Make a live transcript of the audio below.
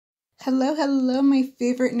Hello, my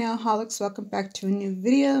favorite nail-holics. Welcome back to a new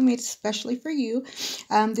video made especially for you.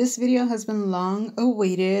 This video has been long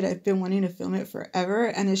awaited. I've been wanting to film it forever,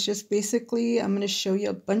 and it's just basically I'm going to show you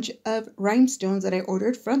a bunch of rhinestones that I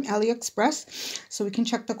ordered from Aliexpress so we can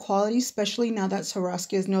check the quality, especially now that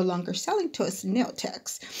Swarovski is no longer selling to us nail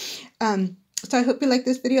techs. So I hope you like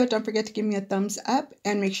this video. Don't forget to give me a thumbs up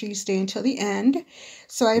and make sure you stay until the end.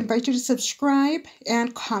 So I invite you to subscribe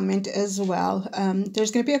and comment as well.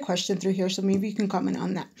 There's going to be a question through here, so maybe you can comment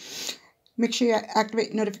on that. Make sure you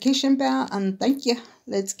activate notification bell, and thank you.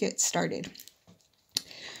 Let's get started.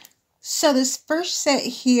 So this first set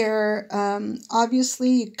here, obviously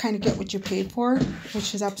you kind of get what you paid for,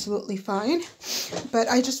 which is absolutely fine. But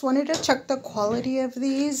I just wanted to check the quality of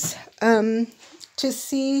these. To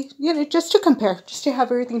see, just to compare, just to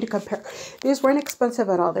have everything to compare. These weren't expensive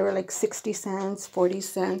at all. They were like 60 cents, 40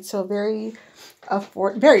 cents, so very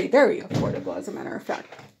affordable as a matter of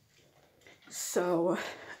fact. So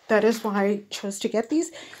that is why I chose to get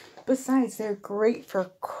these. Besides, they're great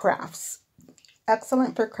for crafts.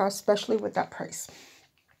 Excellent for crafts, especially with that price.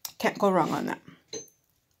 Can't go wrong on that.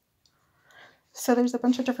 So there's a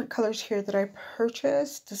bunch of different colors here that I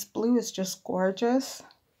purchased. This blue is just gorgeous.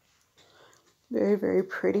 Very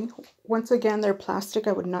pretty. Once again, they're plastic.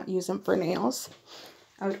 I would not use them for nails.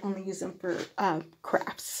 I would only use them for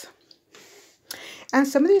crafts. And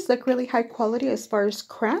some of these look really high quality as far as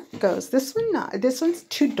craft goes. This one not. This one's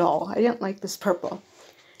too dull. I didn't like this purple.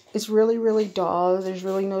 It's really dull. There's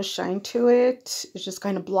really no shine to it. It's just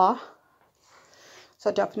kind of blah.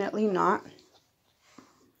 So definitely not.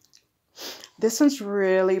 This one's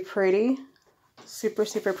really pretty. Super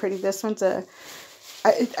pretty. This one's a...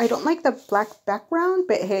 I don't like the black background,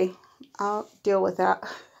 but hey, I'll deal with that.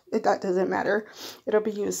 That doesn't matter. It'll be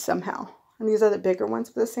used somehow. And these are the bigger ones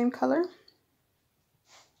for the same color.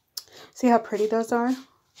 See how pretty those are?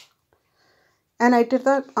 And I did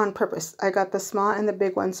that on purpose. I got the small and the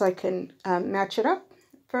big one so I can match it up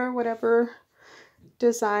for whatever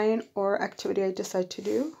design or activity I decide to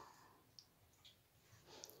do.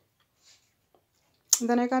 And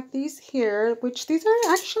then I got these here, which these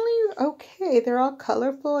are actually okay. They're all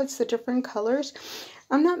colorful. It's the different colors.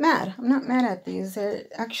 I'm not mad. I'm not mad at these. They're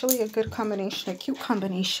actually a good combination, a cute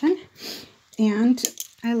combination. And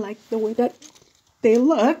I like the way that they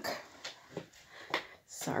look.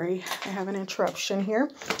 Sorry, I have an interruption here.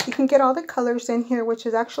 You can get all the colors in here, which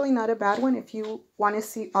is actually not a bad one if you want to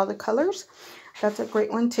see all the colors. That's a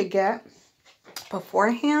great one to get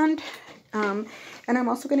beforehand. And I'm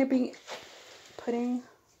also going to be putting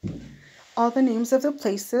all the names of the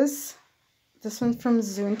places. This one's from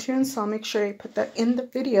Zoontune, so I'll make sure I put that in the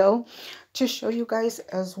video to show you guys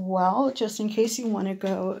as well, just in case you want to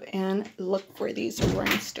go and look for these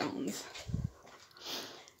rhinestones.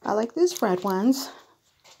 I like these red ones.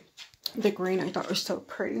 The green I thought was so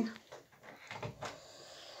pretty.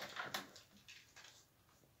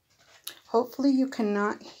 Hopefully you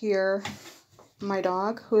cannot hear my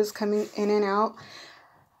dog who is coming in and out.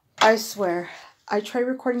 I swear, I try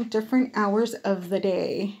recording different hours of the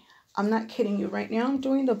day. I'm not kidding you. Right now I'm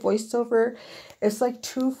doing the voiceover. It's like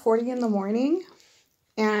 2:40 in the morning.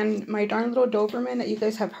 And my darn little Doberman that you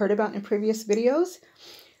guys have heard about in previous videos,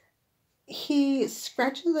 he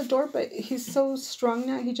scratches the door, but he's so strong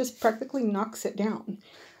now, he just practically knocks it down.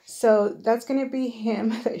 So that's going to be him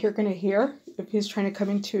that you're going to hear if he's trying to come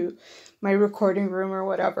into my recording room or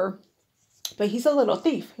whatever. But he's a little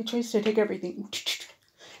thief. He tries to take everything.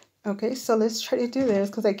 Okay, so let's try to do this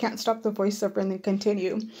because I can't stop the voiceover and then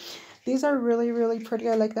continue. These are really pretty.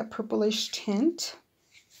 I like that purplish tint.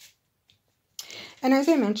 And as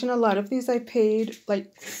I mentioned, a lot of these I paid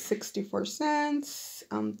like 64 cents,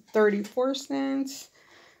 34 cents,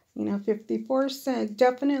 54 cents.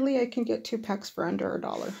 Definitely I can get 2 packs for under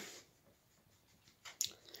 $1.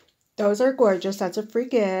 Those are gorgeous. That's a free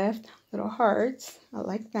gift. Little hearts. I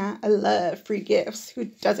like that. I love free gifts. Who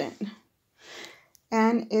doesn't?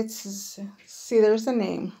 And it's, see, there's the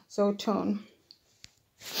name, Zoontune.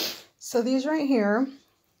 So these right here,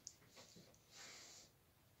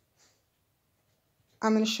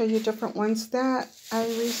 I'm going to show you different ones that I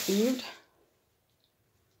received.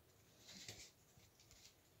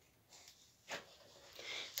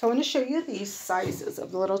 So I want to show you these sizes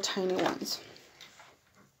of the little tiny ones.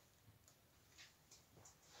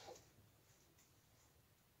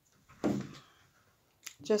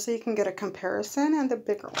 Just so you can get a comparison, and the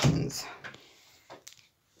bigger ones.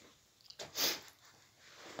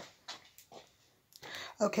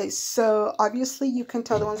 Okay, so obviously you can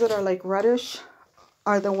tell the ones that are like reddish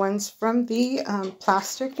are the ones from the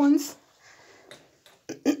plastic ones.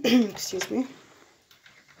 Excuse me.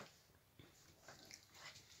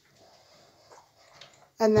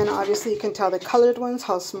 And then obviously you can tell the colored ones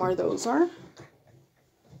how smart those are.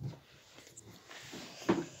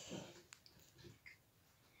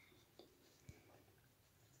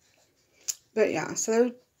 But yeah, so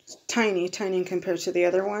they're tiny, tiny compared to the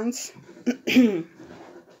other ones.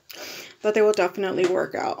 But they will definitely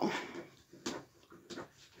work out.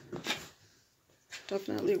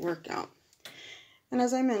 Definitely work out. And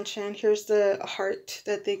as I mentioned, here's the heart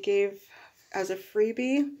that they gave as a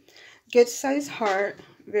freebie. Good size heart,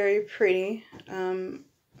 very pretty.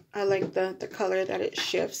 I like the color that it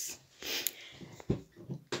shifts.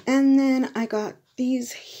 And then I got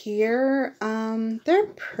these here. They're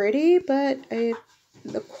pretty, but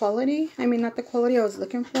the quality, I mean, not the quality I was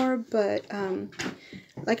looking for, but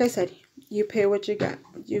like I said, you pay what you get.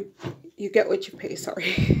 You get what you pay,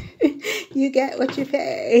 sorry. You get what you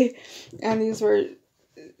pay. And these were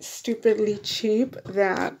stupidly cheap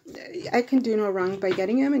that I can do no wrong by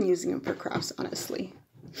getting them and using them for crafts, honestly.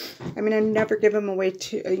 I mean, I never give them away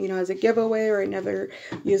to, you know, as a giveaway, or I never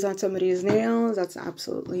use on somebody's nails. That's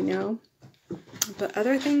absolutely no. But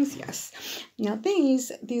other things, yes. Now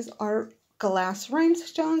these are glass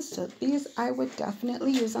rhinestones, so these I would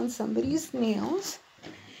definitely use on somebody's nails.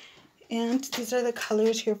 And these are the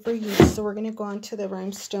colors here for you. So we're going to go on to the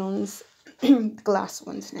rhinestones glass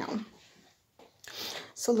ones now.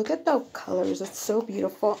 So look at the colors. It's so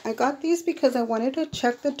beautiful. I got these because I wanted to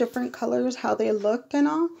check the different colors, how they looked and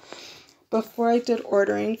all, before I did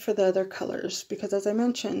ordering for the other colors. Because as I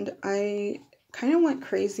mentioned, I kind of went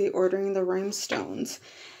crazy ordering the rhinestones.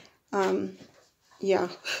 Yeah.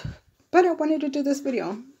 But I wanted to do this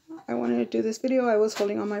video. I was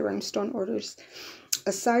holding all my rhinestone orders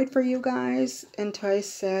aside for you guys until I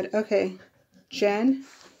said, okay, Jen,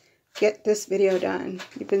 get this video done.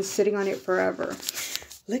 You've been sitting on it forever.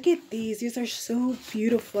 Look at these. These are so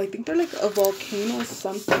beautiful. I think they're like a volcano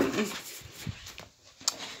something.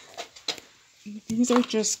 These are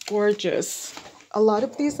just gorgeous. A lot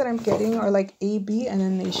of these that I'm getting are like AB and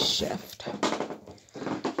then they shift.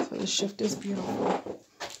 So the shift is beautiful.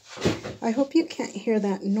 I hope you can't hear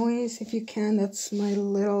that noise. If you can, that's my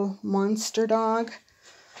little monster dog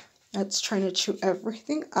that's trying to chew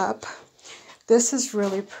everything up. This is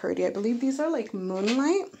really pretty. I believe these are like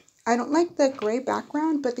moonlight. I don't like the gray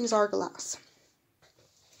background, but these are glass.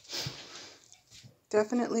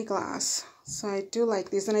 Definitely glass. So I do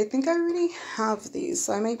like these, and I think I already have these,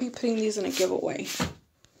 so I might be putting these in a giveaway.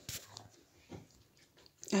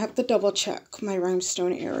 I have to double check my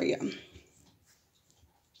rhinestone area.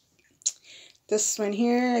 This one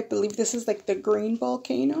here, I believe this is like the green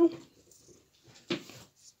volcano.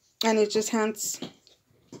 And it just has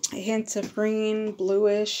hints of green,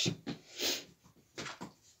 bluish.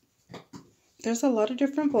 There's a lot of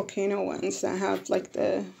different volcano ones that have like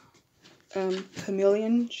the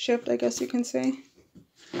chameleon shift, I guess you can say.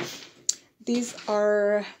 These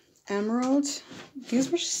are emerald.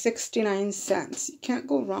 These were 69 cents. You can't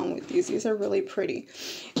go wrong with these. These are really pretty.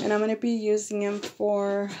 And I'm going to be using them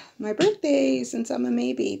for my birthday since I'm a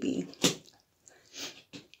May baby.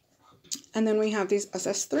 And then we have these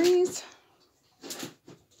SS3s.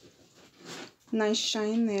 Nice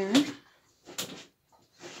shine there.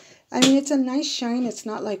 I mean, it's a nice shine. It's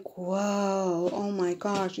not like, whoa, oh my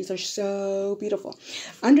gosh, these are so beautiful.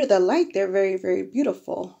 Under the light, they're very, very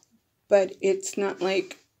beautiful. But it's not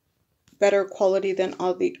like better quality than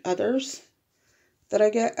all the others that I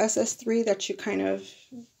get SS3 that you kind of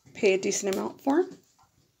pay a decent amount for.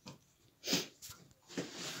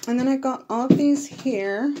 And then I got all these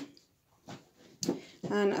here.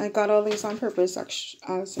 And I got all these on purpose, actually,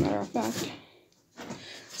 as a matter of fact.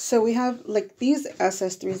 So we have like these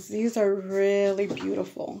SS3s. These are really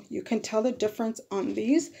beautiful. You can tell the difference on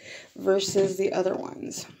these versus the other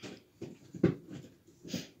ones.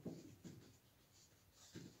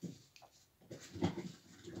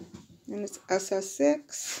 And it's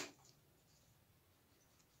SS6.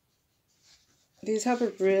 These have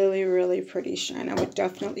a really, really pretty shine. I would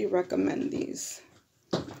definitely recommend these.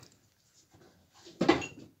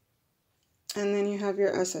 And then you have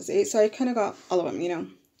your SS8. So I kind of got all of them, you know.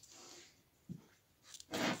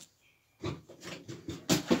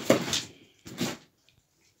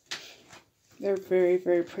 They're very,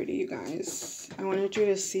 very pretty, you guys. I wanted you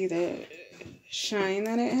to see the shine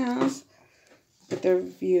that it has. But they're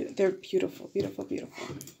beautiful, beautiful,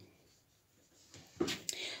 beautiful.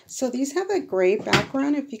 So these have a gray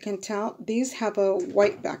background, if you can tell. These have a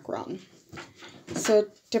white background. So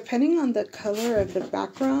depending on the color of the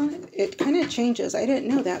background, it kind of changes. I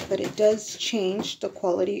didn't know that, but it does change the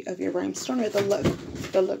quality of your rhinestone, or the look.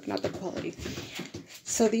 The look, not the quality.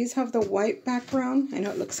 So these have the white background. I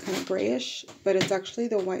know it looks kind of grayish, but it's actually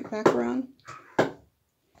the white background.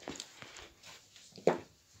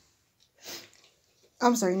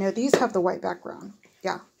 I'm sorry, no, these have the white background.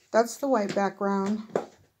 Yeah, that's the white background.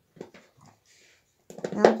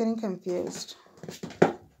 Now I'm getting confused.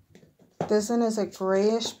 This one is a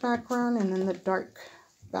grayish background and then the dark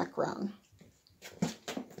background.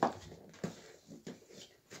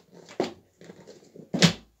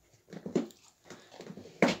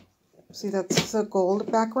 See, that's the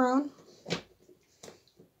gold background.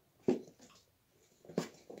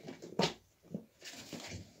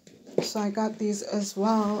 So I got these as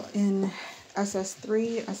well in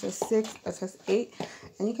SS3, SS6, SS8,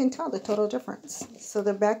 and you can tell the total difference. So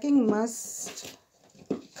the backing must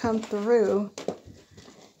come through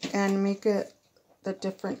and make it the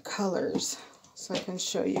different colors. So I can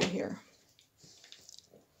show you here.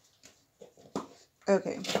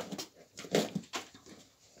 Okay.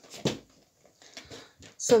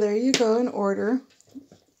 So there you go in order.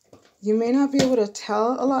 You may not be able to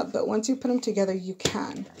tell a lot, but once you put them together, you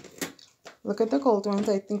can. Look at the gold ones.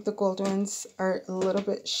 I think the gold ones are a little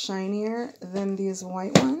bit shinier than these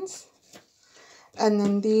white ones. And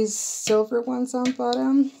then these silver ones on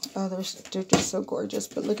bottom, oh, they're just so gorgeous.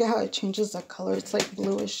 But look at how it changes the color. It's like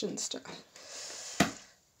bluish and stuff.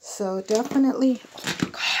 So definitely,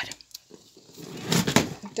 oh God,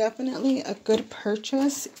 definitely a good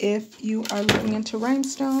purchase if you are looking into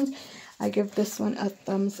rhinestones. I give this one a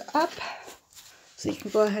thumbs up. So you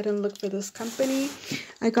can go ahead and look for this company.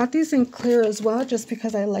 I got these in clear as well just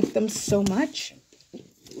because I like them so much.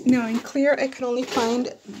 Now in clear, I can only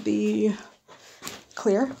find the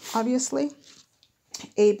clear, obviously,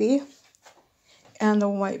 AB, and the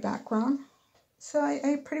white background. So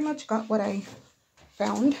I pretty much got what I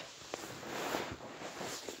found.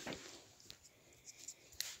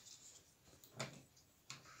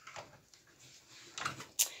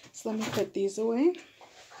 So let me put these away.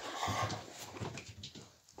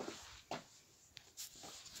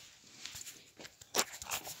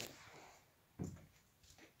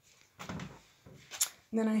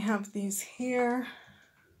 Then I have these here,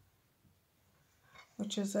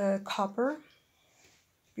 which is a copper.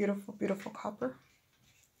 Beautiful, beautiful copper.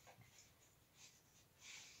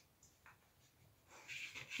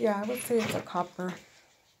 Yeah, I would say it's a copper.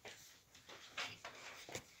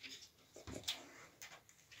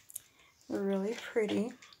 They're really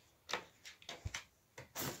pretty.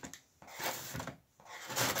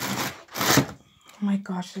 Oh my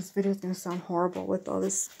gosh, this video is going to sound horrible with all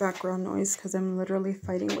this background noise because I'm literally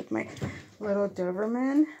fighting with my little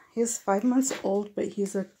Doberman. He's 5 months old, but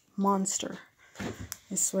he's a monster.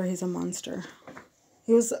 I swear he's a monster.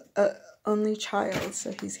 He was an only child,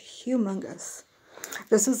 so he's humongous.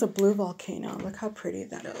 This is a blue volcano. Look how pretty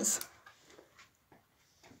that is.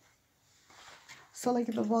 So like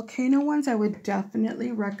the volcano ones, I would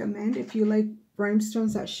definitely recommend if you like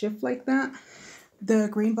rhinestones that shift like that. The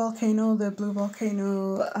green volcano, the blue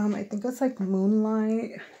volcano, I think it's like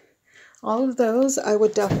moonlight. All of those I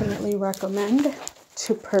would definitely recommend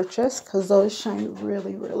to purchase because those shine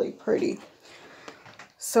really, really pretty.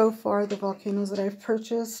 So far, the volcanoes that I've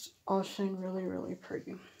purchased all shine really, really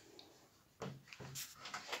pretty.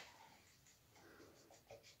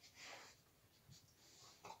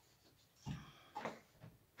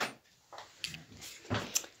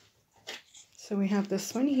 So we have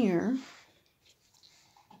this one here.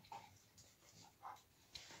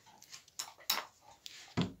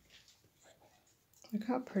 Look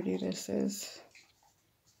how pretty this is.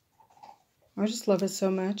 I just love it so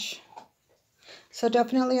much. So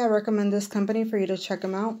definitely I recommend this company for you to check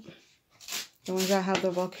them out. The ones that have the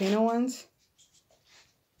volcano ones.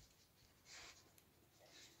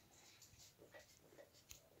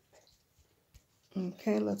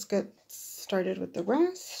 Okay, let's get started with the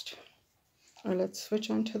rest. Or let's switch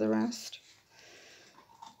on to the rest.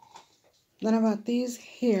 Then about these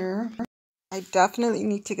here. I definitely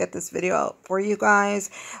need to get this video out for you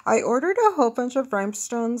guys. I ordered a whole bunch of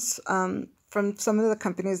rhinestones from some of the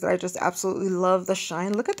companies that I just absolutely love the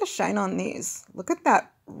shine. Look at the shine on these. Look at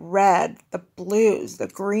that red, the blues, the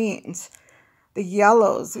greens, the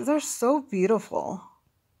yellows. These are so beautiful.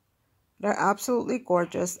 They're absolutely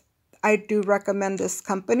gorgeous. I do recommend this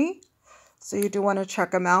company, so you do want to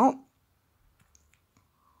check them out.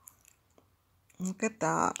 Look at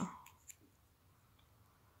that.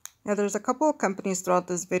 Yeah, there's a couple of companies throughout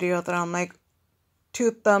this video that I'm like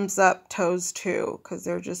 2 thumbs up, toes to, because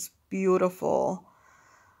they're just beautiful.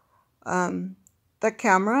 The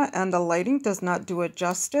camera and the lighting does not do it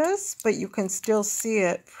justice, but you can still see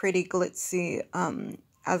it pretty glitzy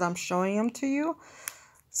as I'm showing them to you.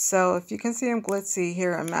 So if you can see them glitzy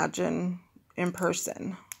here, imagine in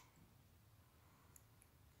person.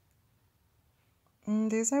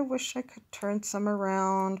 These I wish I could turn some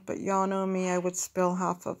around, but y'all know me, I would spill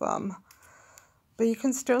half of them. But you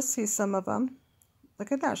can still see some of them.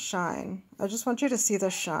 Look at that shine. I just want you to see the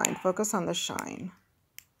shine. Focus on the shine.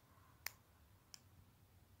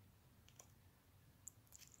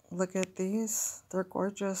 Look at these. They're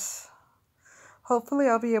gorgeous. Hopefully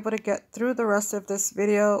I'll be able to get through the rest of this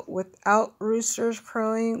video without roosters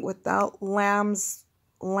crowing, without lambs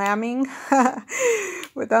lambing,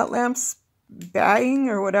 without lambs baying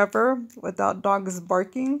or whatever, without dogs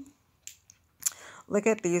barking. Look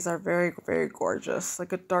at these, are very, very gorgeous.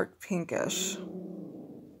 Like a dark pinkish.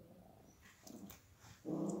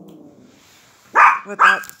 With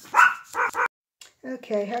that.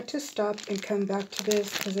 Okay, I had to stop and come back to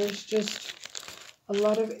this because there's just a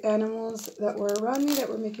lot of animals that were around me that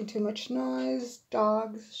were making too much noise.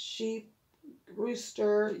 Dogs, sheep,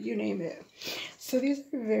 rooster, you name it. So these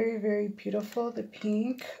are very, very beautiful. The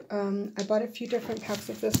pink. I bought a few different packs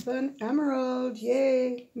of this one. Emerald,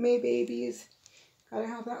 yay, May babies. Gotta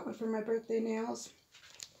have that one for my birthday nails.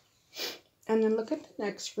 And then look at the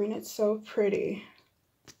next screen. It's so pretty.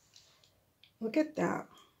 Look at that.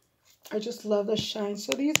 I just love the shine.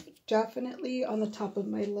 So these are definitely on the top of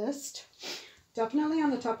my list. Definitely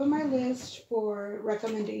on the top of my list for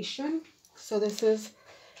recommendation. So this is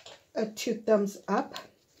a 2 thumbs up.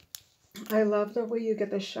 I love the way you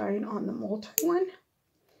get the shine on the multi one.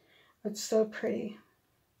 It's so pretty.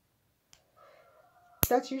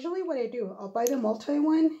 That's usually what I do. I'll buy the multi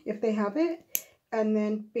one if they have it. And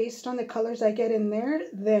then based on the colors I get in there,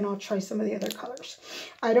 then I'll try some of the other colors.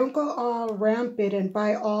 I don't go all rampant and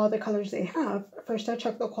buy all the colors they have. First I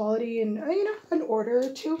check the quality and, you know, an order or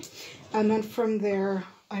two. And then from there,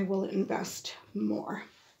 I will invest more.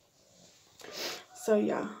 So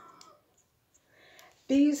yeah.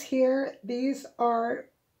 These here, these are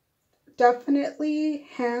definitely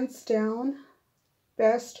hands down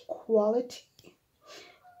best quality.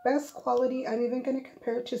 Best quality. I'm even going to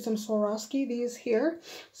compare it to some Swarovski, these here,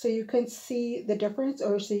 so you can see the difference,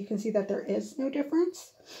 or so you can see that there is no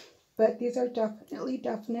difference. But these are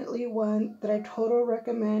definitely one that I totally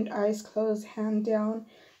recommend. Eyes closed, hand down.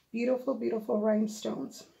 Beautiful, beautiful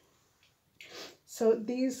rhinestones. So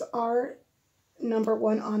these are number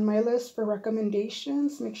 1 on my list for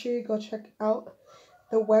recommendations. Make sure you go check out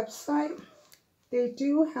the website. They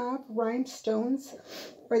do have rhinestones,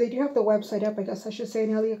 or they do have the website up, I guess I should say, in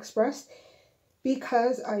Aliexpress,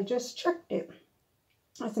 because I just checked it.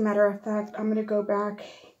 As a matter of fact, I'm going to go back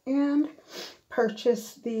and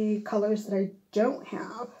purchase the colors that I don't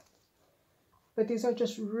have. But these are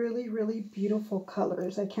just really, really beautiful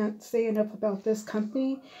colors. I can't say enough about this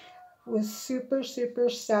company. I was super, super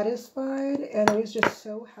satisfied, and I was just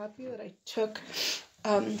so happy that I took,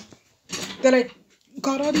 that I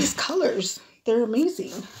got all these colors. They're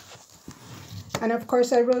amazing. And of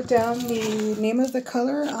course I wrote down the name of the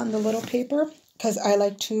color on the little paper because I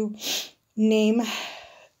like to name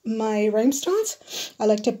my rhinestones. I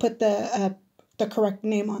like to put the correct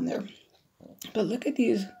name on there. But look at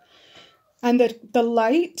these. And the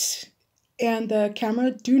light and the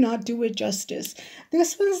camera do not do it justice.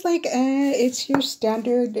 This one's like, it's your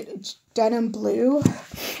standard denim blue.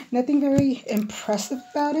 Nothing very impressive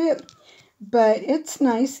about it, but it's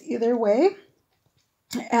nice either way.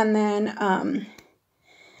 And then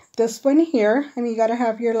this one here, I mean, you gotta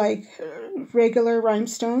have your like regular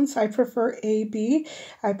rhinestones. I prefer AB.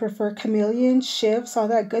 I prefer chameleon, shivs, all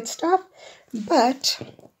that good stuff. But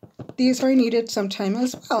these are needed sometime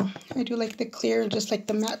as well. I do like the clear, just like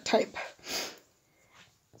the matte type.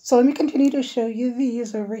 So let me continue to show you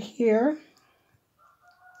these over here.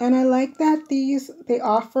 And I like that these, they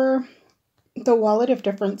offer the wallet of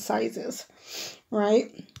different sizes,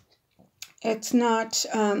 right? It's not,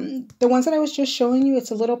 the ones that I was just showing you, it's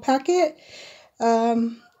a little packet.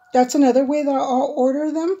 That's another way that I'll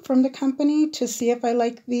order them from the company to see if I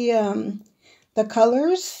like the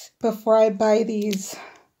colors before I buy these,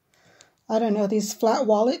 I don't know, these flat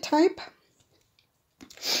wallet type.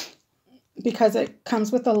 Because it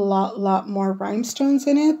comes with a lot more rhinestones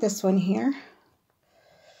in it, this one here.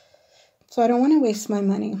 So I don't want to waste my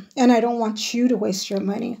money, and I don't want you to waste your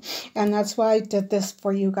money. And that's why I did this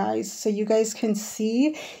for you guys. So you guys can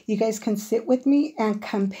see, you guys can sit with me and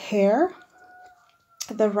compare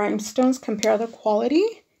the rhinestones, compare the quality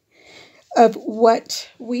of what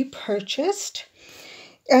we purchased,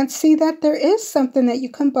 and see that there is something that you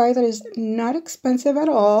can buy that is not expensive at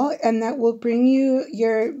all, and that will bring you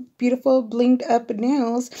your beautiful blinged up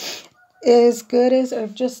nails as good as, or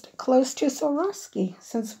just close to Swarovski,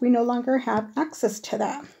 since we no longer have access to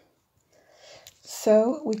that.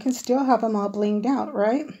 So we can still have them all blinged out,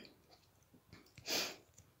 right?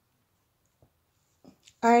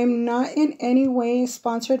 I'm not in any way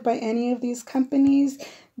sponsored by any of these companies.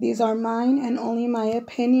 These are mine and only my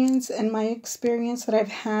opinions and my experience that I've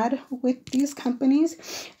had with these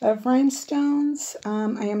companies of rhinestones.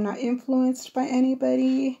 I am not influenced by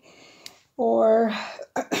anybody, or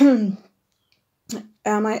am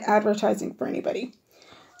I advertising for anybody.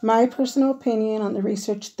 My personal opinion on the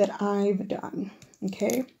research that I've done,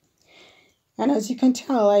 okay? And as you can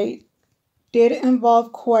tell, I did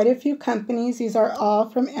involve quite a few companies. These are all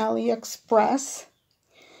from Aliexpress.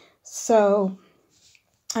 So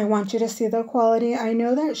I want you to see the quality. I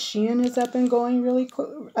know that Shein is up and going really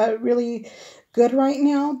good right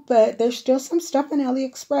now, but there's still some stuff in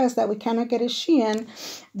Aliexpress that we cannot get at Shein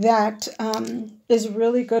that is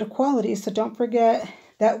really good quality. So don't forget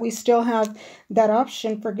that we still have that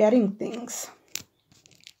option for getting things.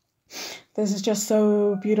 This is just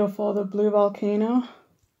so beautiful, the blue volcano.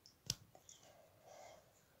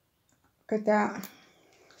 Look at that.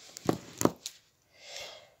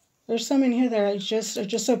 There's some in here that are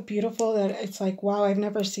just so beautiful that it's like, wow, I've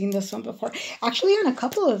never seen this one before. Actually, on a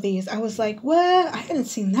couple of these, I was like, what? I hadn't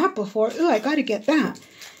seen that before. Ooh, I got to get that.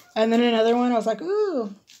 And then another one, I was like,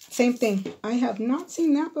 ooh, same thing. I have not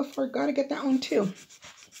seen that before. Got to get that one too.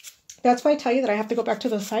 That's why I tell you that I have to go back to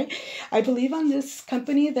the site. I believe on this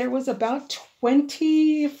company, there was about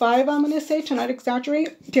 25, I'm going to say, to not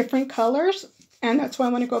exaggerate, different colors. And that's why I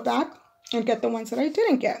want to go back and get the ones that I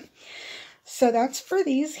didn't get. So that's for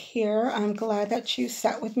these here. I'm glad that you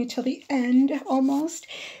sat with me till the end almost.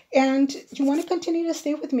 And you want to continue to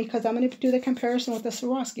stay with me because I'm going to do the comparison with the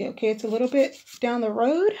Swarovski. Okay, it's a little bit down the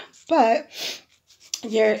road, but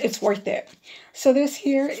yeah, it's worth it. So this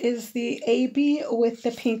here is the AB with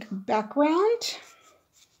the pink background.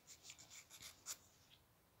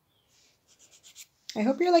 I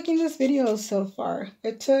hope you're liking this video so far.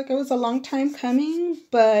 It was a long time coming,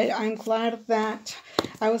 but I'm glad that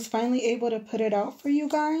I was finally able to put it out for you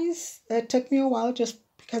guys. It took me a while just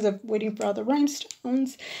because of waiting for all the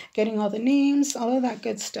rhinestones, getting all the names, all of that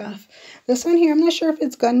good stuff. This one here, I'm not sure if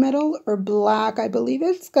it's gunmetal or black. I believe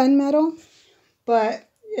it's gunmetal, but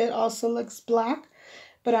it also looks black.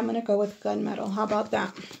 But I'm going to go with gunmetal. How about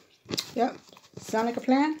that? Yep. Sound like a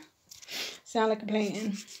plan? Sound like a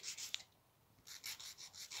plan.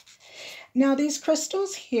 Now these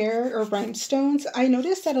crystals here, or rhinestones, I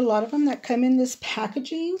noticed that a lot of them that come in this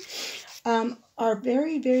packaging are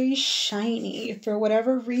very, very shiny. For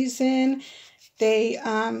whatever reason, they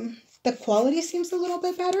the quality seems a little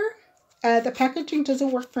bit better. The packaging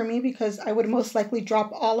doesn't work for me because I would most likely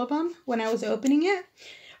drop all of them when I was opening it,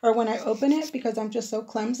 or when I open it, because I'm just so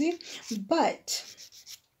clumsy. But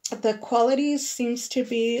the quality seems to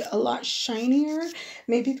be a lot shinier,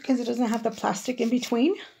 maybe because it doesn't have the plastic in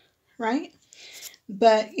between. Right?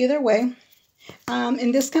 But either way,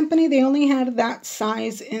 in this company, they only had that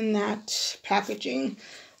size in that packaging.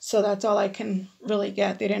 So that's all I can really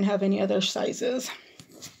get. They didn't have any other sizes.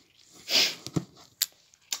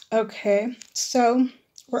 Okay, so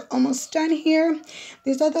we're almost done here.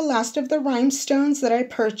 These are the last of the rhinestones that I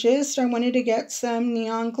purchased. I wanted to get some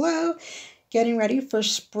neon glow, getting ready for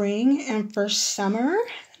spring and for summer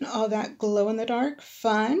and all that glow in the dark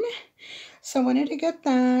fun. So I wanted to get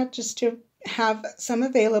that just to have some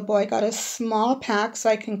available. I got a small pack so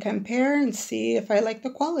I can compare and see if I like the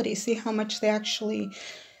quality, see how much they actually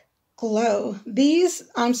glow. These,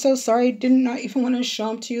 I'm so sorry, I did not even want to show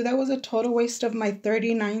them to you. That was a total waste of my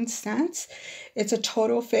 39 cents. It's a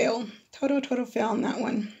total fail. Total fail on that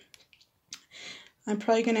one. I'm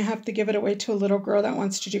probably going to have to give it away to a little girl that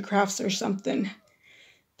wants to do crafts or something,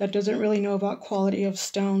 that doesn't really know about quality of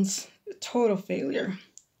stones. Total failure.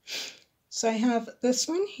 So I have this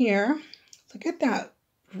one here. Look at that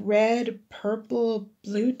red, purple,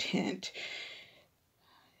 blue tint.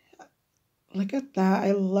 Look at that.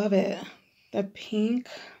 I love it. The pink.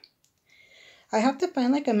 I have to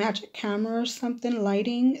find like a magic camera or something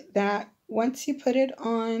lighting that once you put it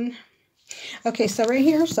on. Okay, so right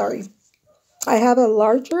here, sorry. I have a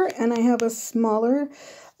larger and I have a smaller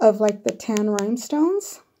of like the tan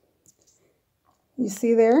rhinestones. You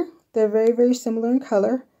see there? They're very, very similar in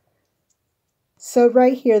color. So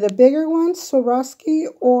right here, the bigger one, Swarovski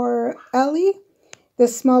or Ali. The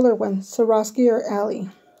smaller one, Swarovski or Ali.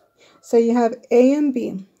 So you have A and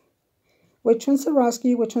B. Which one's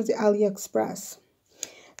Swarovski, which one's Aliexpress.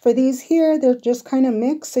 For these here, they're just kind of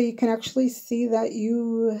mixed, so you can actually see that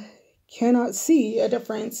you cannot see a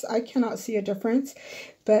difference. I cannot see a difference,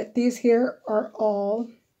 but these here are all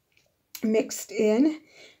mixed in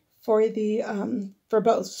for the for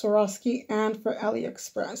both Swarovski and for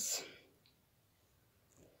Aliexpress.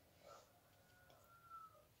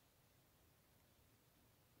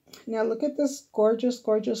 Now look at this gorgeous,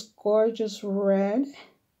 gorgeous, gorgeous red.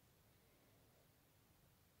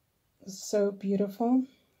 So beautiful.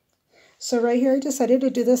 So right here I decided to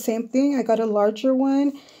do the same thing. I got a larger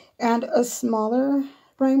one and a smaller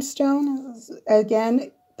rhinestone.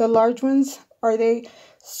 Again, the large ones, are they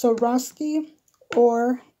Swarovski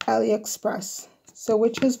or Aliexpress? So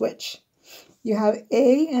which is which? You have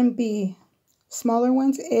A and B. Smaller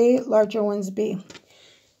ones A, larger ones B.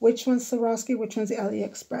 Which one's Swarovski, which one's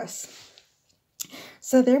Aliexpress?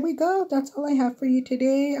 So there we go. That's all I have for you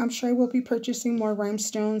today. I'm sure I will be purchasing more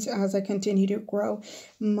rhinestones as I continue to grow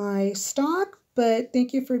my stock. But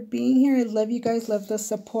thank you for being here. I love you guys. Love the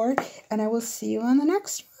support. And I will see you on the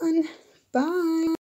next one. Bye.